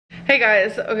Hey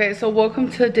guys, okay, so welcome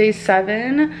to day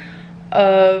 7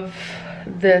 of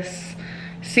this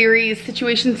series,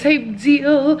 Situation Same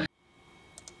Deal.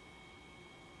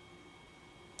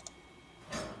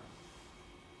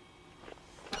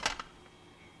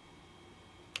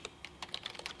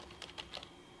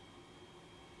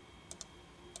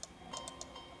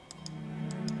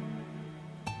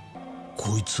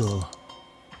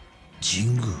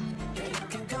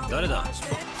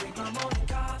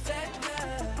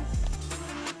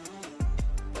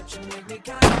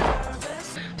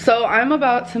 So I'm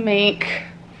about to make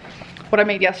what I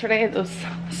made yesterday, those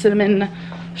cinnamon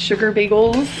sugar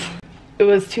bagels. It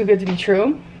was too good to be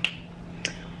true.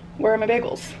 Where are my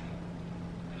bagels?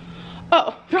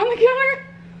 Oh, they're on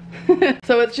the counter.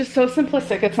 So it's just so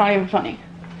simplistic, it's not even funny.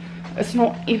 It's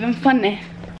not even funny.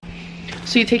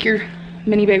 So you take your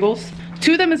mini bagels.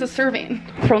 2 of them is a serving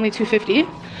for only $2.50.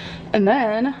 And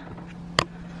then,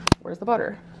 where's the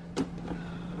butter?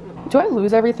 Do I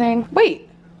lose everything? Wait,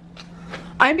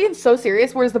 I'm being so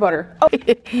serious. Where's the butter? Oh,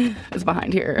 it's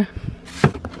behind here.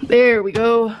 There we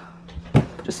go.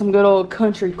 Just some good old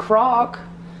country crock.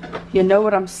 You know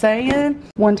what I'm saying?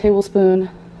 1 tablespoon,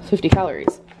 50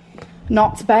 calories.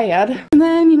 Not bad. And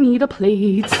then you need a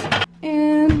plate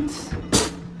and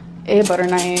a butter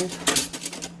knife.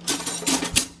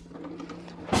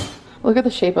 Look at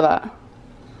the shape of that.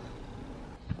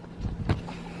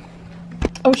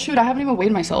 Oh shoot, I haven't even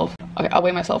weighed myself. Okay, I'll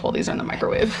weigh myself while these are in the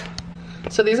microwave.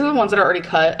 So these are the ones that are already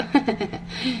cut.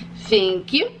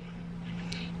 Thank you.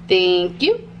 Thank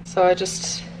you. So I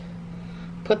just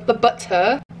put the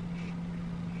butter.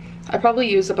 I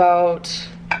probably use about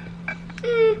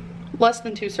less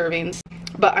than 2 servings,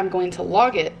 but I'm going to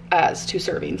log it as 2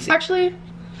 servings. Actually,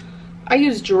 I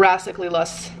use drastically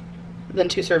less than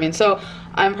 2 servings, so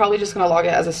I'm probably just gonna log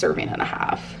it as a serving and a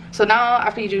half. So now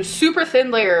after you do super thin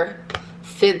layer,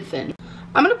 thin,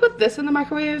 I'm gonna put this in the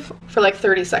microwave for like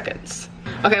 30 seconds.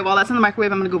 Okay, while that's in the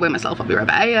microwave, I'm gonna go weigh myself. I'll be right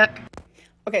back.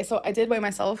 Okay, so I did weigh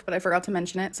myself, but I forgot to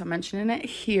mention it, so I'm mentioning it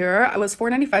here. I was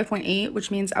 495.8,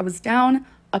 which means I was down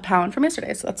a pound from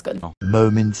yesterday, so that's good.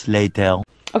 Moments later.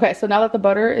 Okay, so now that the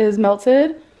butter is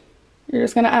melted, you're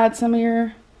just gonna add some of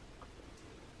your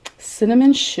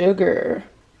cinnamon sugar.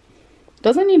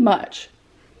 Doesn't need much.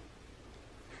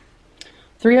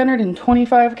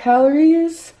 325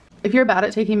 calories. If you're bad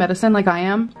at taking medicine like I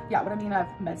am, yeah, what I mean I have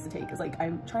meds to take is like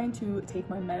I'm trying to take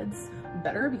my meds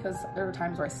better because there are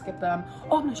times where I skip them.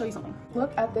 Oh, I'm gonna show you something.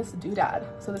 Look at this doodad.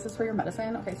 So this is for your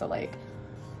medicine. Okay, so like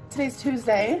today's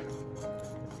Tuesday.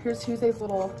 Here's Tuesday's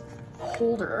little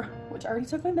holder, which I already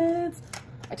took my meds.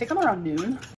 I take them around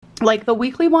noon. Like the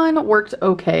weekly one worked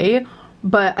okay,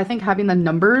 but I think having the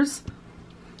numbers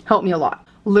helped me a lot.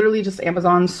 Literally just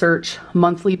Amazon search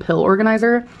monthly pill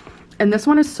organizer. And this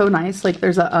one is so nice. Like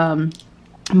there's a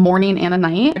morning and a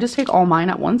night. I just take all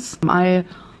mine at once. I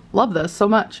love this so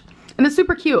much. And it's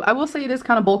super cute. I will say it is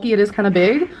kind of bulky. It is kind of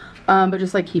big, but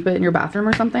just like keep it in your bathroom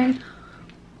or something.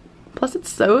 Plus it's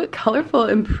so colorful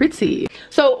and pretty.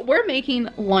 So we're making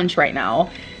lunch right now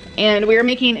and we're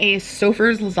making a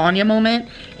Stouffer's lasagna moment.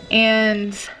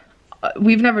 And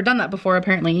we've never done that before,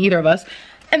 apparently, either of us.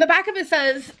 And the back of it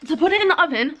says to put it in the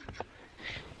oven,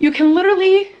 you can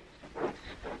literally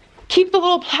keep the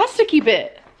little plasticky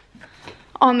bit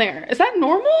on there. Is that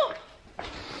normal?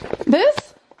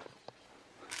 This?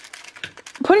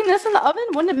 Putting this in the oven,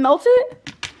 wouldn't it melt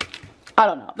it? I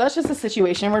don't know. That's just a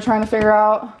situation we're trying to figure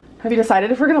out. Have you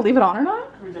decided if we're gonna leave it on or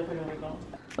not? We're definitely gonna leave it on.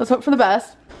 Let's hope for the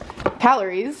best.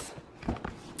 Calories.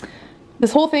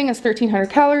 This whole thing is 1,300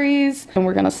 calories and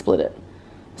we're gonna split it.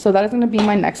 So that is gonna be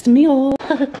my next meal.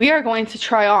 We are going to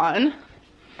try on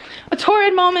a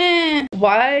Torrid moment.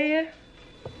 Why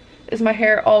is my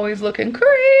hair always looking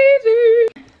crazy?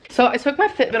 So I took my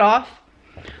Fitbit off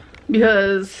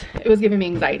because it was giving me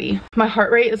anxiety. My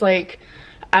heart rate is like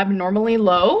abnormally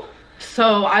low,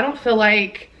 so I don't feel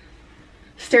like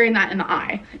staring that in the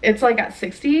eye. It's like at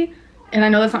 60, and I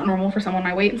know that's not normal for someone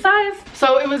my weight and size,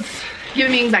 so it was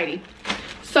giving me anxiety.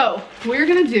 So we're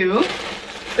gonna do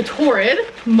a Torrid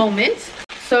moment.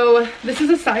 So this is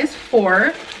a size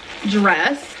 4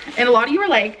 dress, and a lot of you are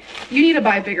like, you need to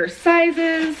buy bigger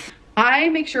sizes. I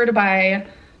make sure to buy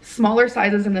smaller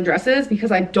sizes in the dresses because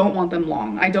I don't want them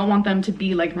long. I don't want them to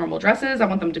be like normal dresses. I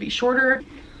want them to be shorter.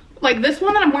 Like this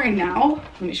one that I'm wearing now,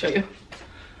 let me show you.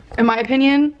 In my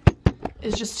opinion,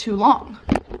 is just too long.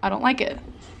 I don't like it.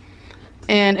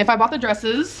 And if I bought the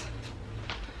dresses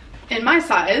in my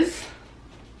size,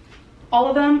 all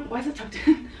of them, why is it tucked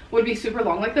in, would be super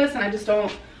long like this, and I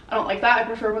don't like that. I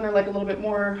prefer when they're like a little bit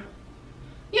more,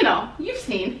 you know, you've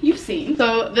seen.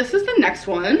 So this is the next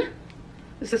one.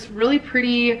 This is really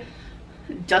pretty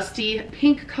dusty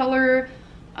pink color.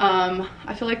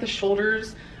 I feel like the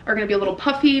shoulders are gonna be a little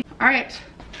puffy. All right,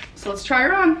 so let's try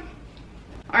her on.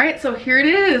 All right, so here it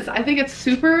is. I think it's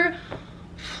super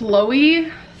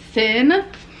flowy, thin.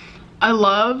 I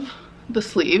love the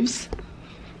sleeves.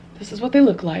 This is what they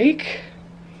look like.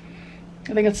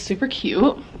 I think it's super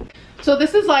cute. So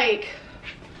this is like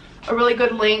a really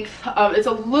good length. It's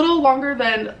a little longer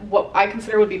than what I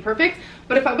consider would be perfect,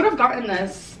 but if I would have gotten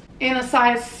this in a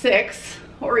size 6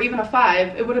 or even a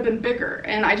 5, it would have been bigger,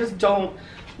 and I just don't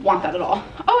want that at all.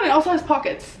 Oh, and it also has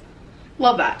pockets.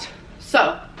 Love that.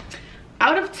 So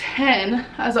out of 10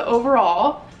 as an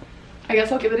overall, I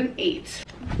guess I'll give it an 8.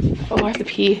 Oh, I have to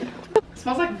pee. It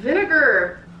smells like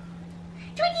vinegar.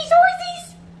 Twinkies,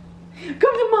 horsies!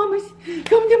 Come to mama's,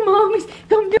 come to mama's,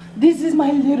 come to... This is my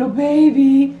little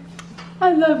baby.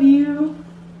 I love you.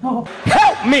 Oh.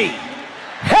 Help me!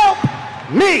 Help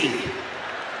me!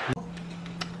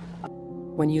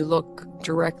 When you look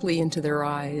directly into their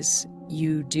eyes,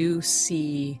 you do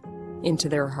see into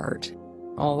their heart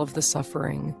all of the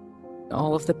suffering,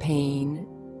 all of the pain.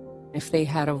 If they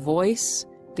had a voice,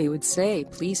 they would say,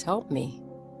 please help me.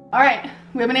 All right,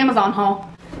 we have an Amazon haul.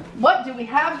 What do we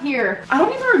have here? I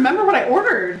don't even remember what I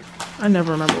ordered. I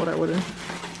never remember what I ordered.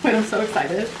 Wait, I'm so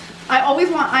excited. I always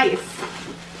want ice.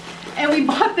 And we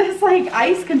bought this like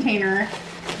ice container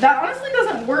that honestly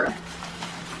doesn't work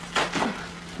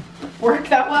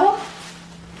that well.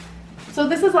 So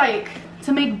this is like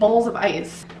to make bowls of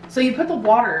ice. So you put the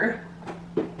water,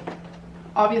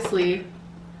 obviously,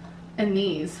 in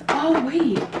these. Oh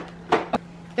wait,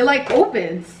 it like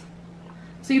opens.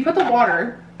 So you put the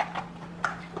water,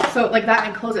 so like that,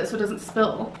 and close it so it doesn't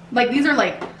spill. Like these are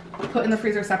like put in the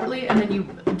freezer separately, and then you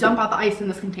dump out the ice in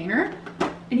this container,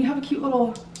 and you have a cute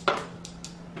little...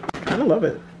 I love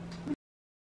it.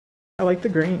 I like the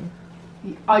green.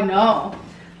 I know.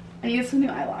 I need some new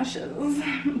eyelashes.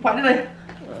 Why did I...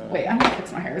 Wait, I need to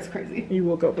fix my hair. It's crazy. You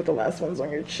woke up with the last ones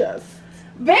on your chest.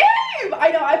 Babe!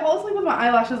 I know. I fall asleep with my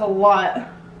eyelashes a lot.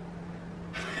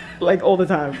 Like all the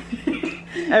time.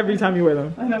 Every time you wear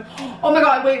them. I know. Oh my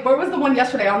god, wait. Where was the one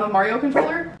yesterday? On the Mario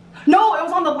controller? No, it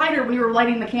was on the lighter when you were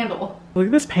lighting the candle. Look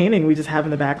at this painting we just have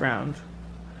in the background.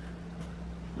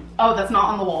 Oh, that's not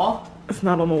on the wall? It's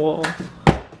not on the wall.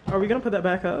 Are we gonna put that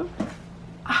back up?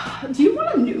 Do you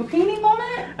want a new painting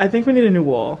moment? I think we need a new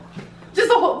wall. Just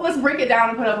a whole, let's break it down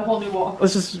and put up a whole new wall.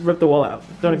 Let's just rip the wall out.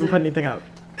 Don't even put anything up.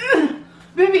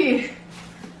 Baby.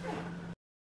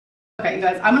 Okay, you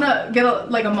guys, I'm gonna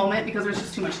get like a moment because there's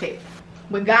just too much tape.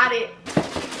 We got it.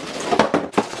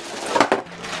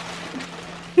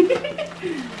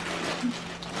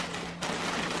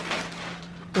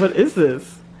 What is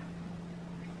this?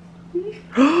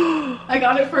 I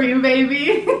got it for you,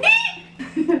 baby.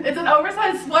 It's an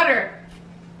oversized sweater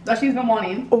that she's been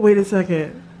wanting. Oh, wait a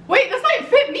second. Wait, this might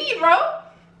fit me, bro.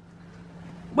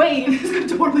 Wait, this could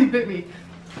totally fit me.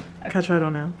 Can I try it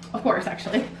on now? Of course,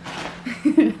 actually.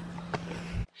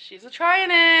 She's trying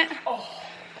it. Oh.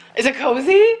 Is it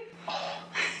cozy? Oh.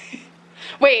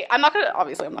 Wait,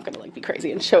 obviously I'm not gonna like be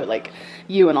crazy and show like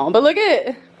you and all, but look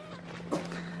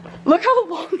how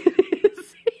long it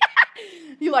is.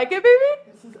 You like it, baby?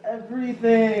 This is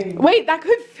everything. Wait, that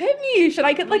could fit me. Should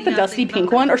I get like the dusty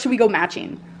pink one, or should we go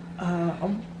matching?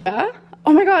 Yeah?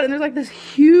 Oh my god, and there's like this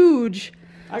huge...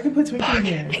 I can put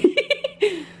Twinkie in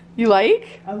here. You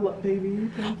like? I love,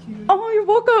 baby, thank you. Oh, you're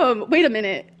welcome. Wait a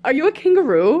minute. Are you a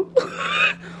kangaroo?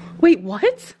 Wait,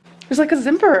 what? There's like a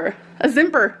zipper. A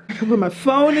zipper. I can put my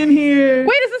phone in here.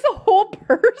 Wait, is this a whole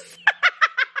purse?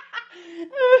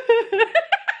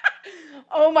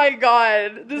 Oh my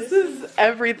god. This is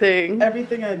everything.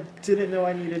 Everything I didn't know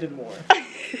I needed and more.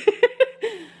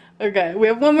 Okay, we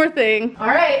have one more thing. All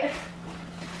right.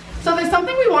 So there's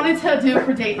something we wanted to do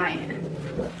for date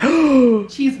night.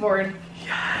 Cheese board.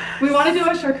 Yes. We want to do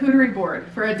a charcuterie board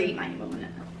for a date night moment.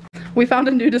 We found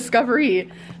a new discovery.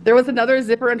 There was another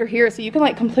zipper under here, so you can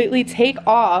like completely take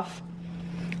off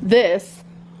this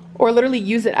or literally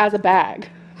use it as a bag,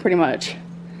 pretty much.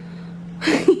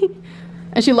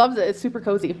 And she loves it. It's super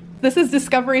cozy. This is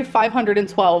Discovery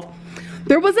 512.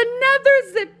 There was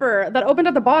another zipper that opened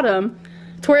at the bottom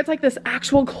to where it's like this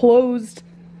actual closed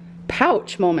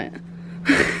pouch moment.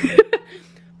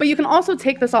 But you can also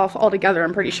take this off altogether,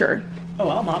 I'm pretty sure. Oh,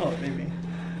 I'll model it, baby.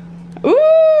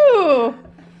 Ooh!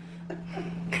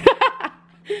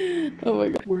 Oh my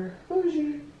god. We're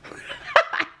Boujie.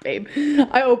 Babe,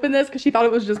 I opened this because she thought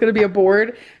it was just gonna be a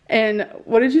board, and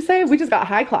what did you say? We just got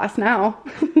high class now.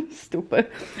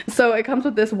 Stupid. So it comes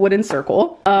with this wooden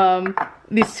circle,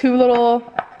 these two little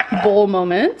bowl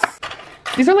moments.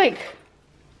 These are like,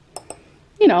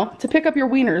 you know, to pick up your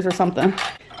wieners or something.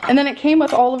 And then it came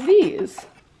with all of these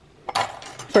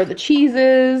for the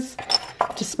cheeses,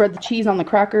 to spread the cheese on the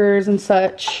crackers and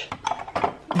such.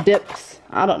 Dips,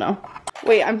 I don't know.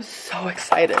 Wait, I'm so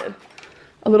excited.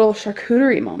 A little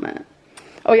charcuterie moment.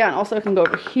 Oh yeah, and also it can go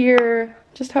over here,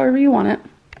 just however you want it.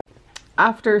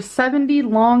 After 70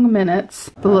 long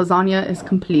minutes, the lasagna is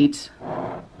complete.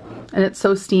 And it's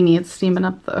so steamy, it's steaming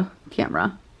up the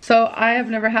camera. So I have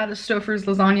never had a Stouffer's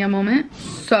lasagna moment,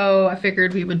 so I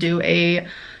figured we would do a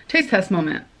taste test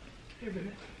moment. Here,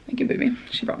 baby. Thank you, baby.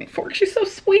 She brought me a fork. She's so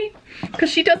sweet because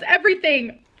she does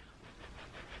everything.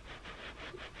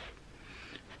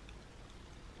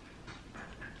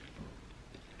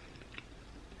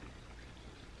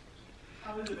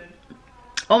 How is it?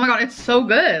 Oh my god, it's so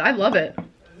good. I love it.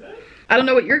 I don't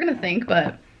know what you're gonna think,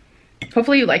 but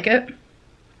hopefully you like it.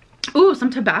 Ooh, some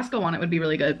Tabasco on it would be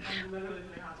really good. I'm literally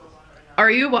putting hot sauce on it right now.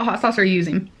 Are you? What hot sauce are you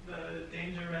using? The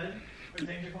Danger Red, or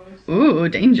Danger Colors. Ooh,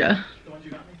 danger. The ones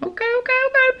you got me. Okay, okay.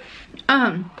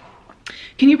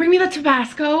 Can you bring me the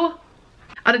Tabasco?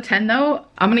 Out of 10 though,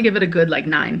 I'm gonna give it a good like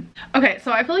 9. Okay,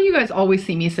 so I feel like you guys always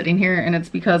see me sitting here and it's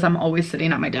because I'm always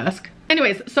sitting at my desk.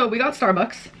 Anyways, so we got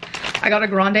Starbucks. I got a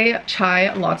grande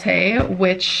chai latte,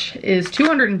 which is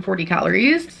 240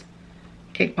 calories.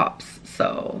 Cake pops,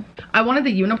 so. I wanted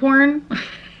the unicorn,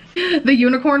 the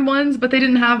unicorn ones, but they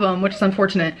didn't have them, which is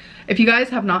unfortunate. If you guys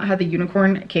have not had the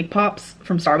unicorn cake pops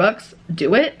from Starbucks,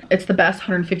 do it. It's the best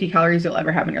 150 calories you'll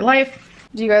ever have in your life.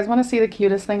 Do you guys want to see the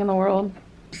cutest thing in the world?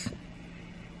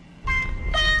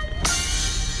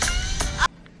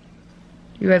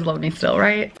 You guys love me still,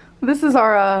 right? This is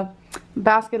our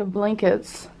basket of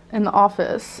blankets in the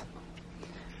office.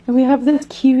 And we have this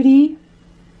cutie.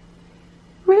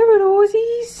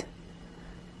 Rosies.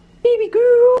 Baby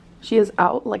girl. She is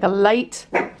out like a light.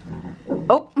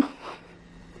 Oh.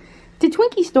 Did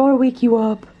Twinkie Store wake you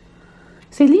up?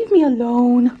 Say, leave me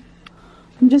alone.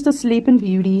 I'm just a sleeping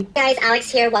beauty. Hey guys, Alex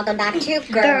here. Welcome back to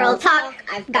Girl Talk.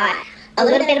 I've got a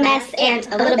little bit of mess and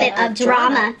a little bit of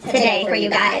drama today for you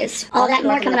guys. All that and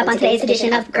more coming up on today's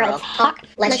edition of Girl Talk.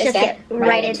 Let's just get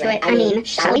right into it. I mean,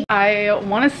 shall we? I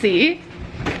want to see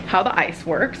how the ice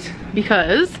worked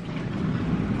because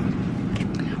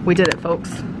we did it,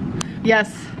 folks.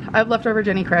 Yes, I've leftover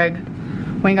Jenny Craig.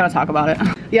 We ain't gotta talk about it.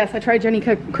 Yes, I tried Jenny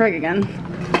Craig again.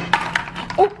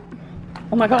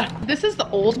 Oh my god. This is the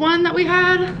old one that we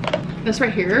had. This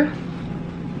right here.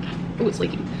 Oh, it's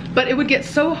leaking. But it would get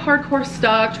so hardcore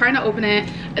stuck trying to open it,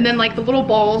 and then like the little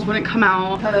balls wouldn't come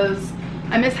out because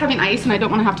I miss having ice and I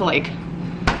don't want to have to like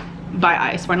buy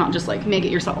ice. Why not just like make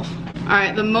it yourself? All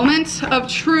right, the moment of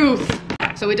truth.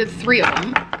 So we did 3 of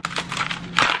them.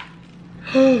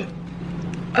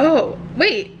 Oh,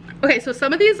 wait. Okay, so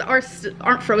some of these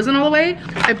aren't frozen all the way.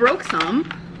 I broke some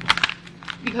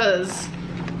because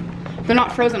they're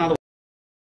not frozen all the way.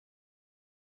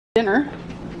 Dinner.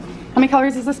 How many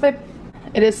calories is this, babe?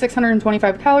 It is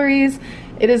 625 calories.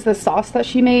 It is the sauce that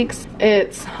she makes.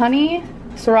 It's honey,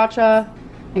 sriracha,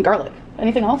 and garlic.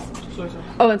 Anything else? Soy sauce.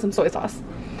 Oh, and some soy sauce.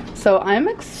 So I'm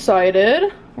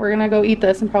excited. We're gonna go eat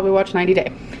this and probably watch 90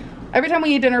 Day. Every time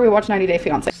we eat dinner, we watch 90 Day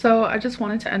Fiancé. So I just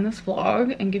wanted to end this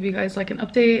vlog and give you guys like an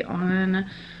update on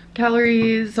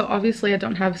calories. So obviously I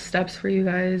don't have steps for you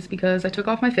guys because I took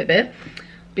off my Fitbit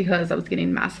because I was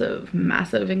getting massive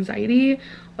anxiety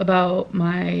about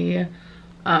my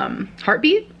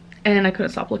heartbeat, and I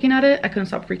couldn't stop looking at it. I couldn't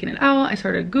stop freaking it out. I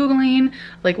started Googling,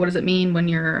 like, what does it mean when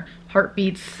your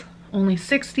heartbeat's only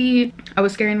 60? I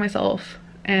was scaring myself,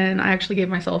 and I actually gave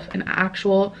myself an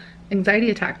actual anxiety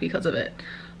attack because of it.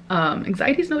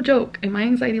 Anxiety is no joke, and my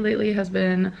anxiety lately has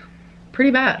been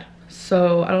pretty bad.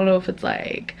 So I don't know if it's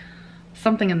like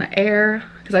something in the air,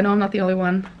 because I know I'm not the only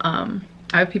one.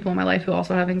 I have people in my life who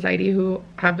also have anxiety who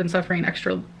have been suffering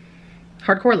extra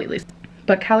hardcore lately.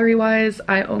 But calorie wise,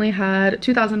 I only had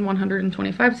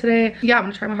 2,125 today. Yeah, I'm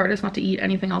gonna try my hardest not to eat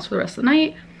anything else for the rest of the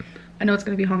night. I know it's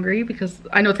gonna be hungry because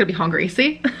I know it's gonna be hungry.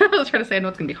 See? I was trying to say I know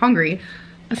it's gonna be hungry.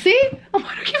 See? Oh,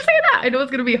 why do I keep saying that? I know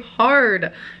it's gonna be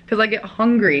hard because I get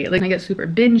hungry. Like I get super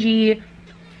bingy.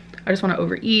 I just wanna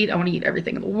overeat. I wanna eat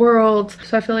everything in the world.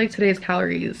 So I feel like today's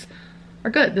calories are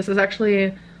good. This is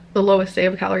actually the lowest day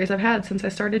of calories I've had since I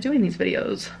started doing these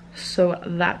videos. So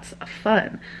that's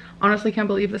fun. Honestly, can't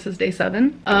believe this is day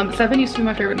 7. 7 used to be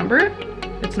my favorite number.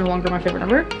 It's no longer my favorite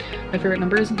number. My favorite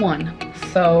number is 1.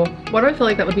 So why do I feel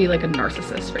like that would be like a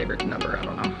narcissist's favorite number? I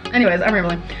don't know. Anyways, I'm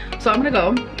rambling. So I'm gonna go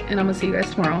and I'm gonna see you guys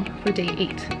tomorrow for day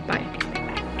 8. Bye.